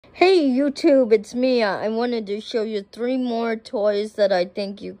Hey YouTube, it's Mia. I wanted to show you 3 more toys that I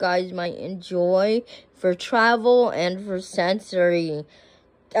think you guys might enjoy for travel and for sensory.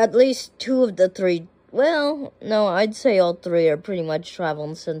 At least 2 of the 3. Well, no, I'd say all 3 are pretty much travel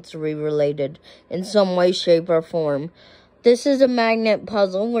and sensory related in some way, shape, or form. This is a magnet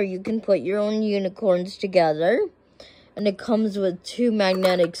puzzle where you can put your own unicorns together. And it comes with 2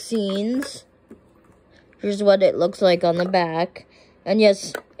 magnetic scenes. Here's what it looks like on the back. And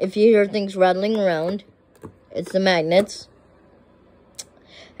yes, if you hear things rattling around, it's the magnets.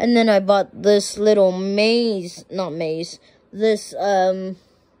 And then I bought this little this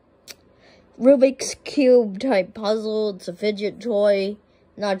Rubik's Cube type puzzle. It's a fidget toy.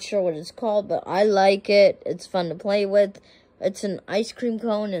 Not sure what it's called, but I like it. It's fun to play with. It's an ice cream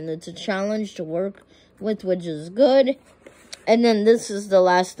cone, and it's a challenge to work with, which is good. And then this is the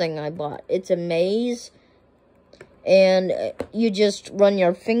last thing I bought. It's a maze. And you just run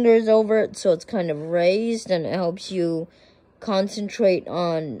your fingers over it so it's kind of raised, and it helps you concentrate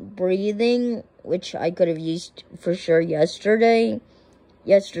on breathing, which I could have used for sure yesterday.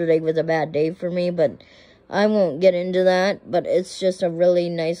 Yesterday was a bad day for me, but I won't get into that. But it's just a really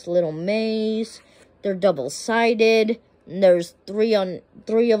nice little maze. They're double-sided. There's three of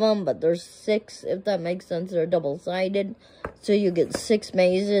them, but there's 6, if that makes sense. They're double-sided. So you get 6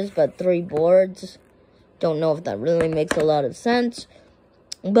 mazes, but 3 boards. Don't know if that really makes a lot of sense.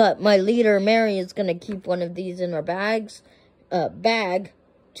 But my leader, Mary, is going to keep one of these in her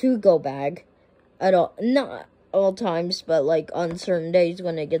to-go bag. Not all times, but like on certain days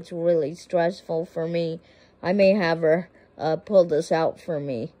when it gets really stressful for me, I may have her pull this out for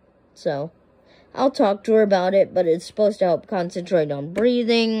me. So I'll talk to her about it, but it's supposed to help concentrate on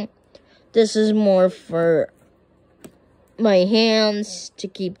breathing. This is more for my hands, to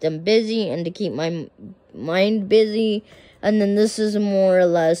keep them busy and to keep my mind busy. And then this is more or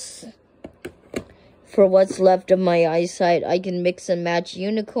less for what's left of my eyesight. I can mix and match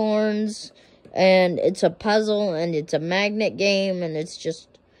unicorns, and it's a puzzle, and it's a magnet game, and it's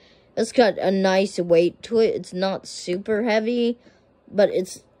got a nice weight to it. It's not super heavy, but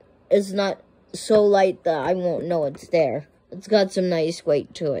it's not so light that I won't know it's there. It's got some nice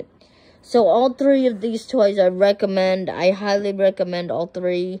weight to it. So all 3 of these toys I recommend. I highly recommend all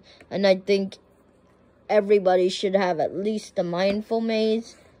 3. And I think everybody should have at least the mindful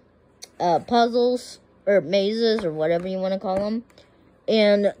maze, puzzles, or mazes, or whatever you want to call them.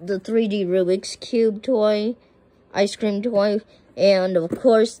 And the 3D Rubik's Cube toy, ice cream toy, and of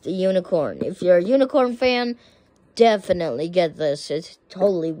course the unicorn. If you're a unicorn fan, definitely get this. It's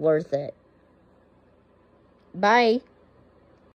totally worth it. Bye.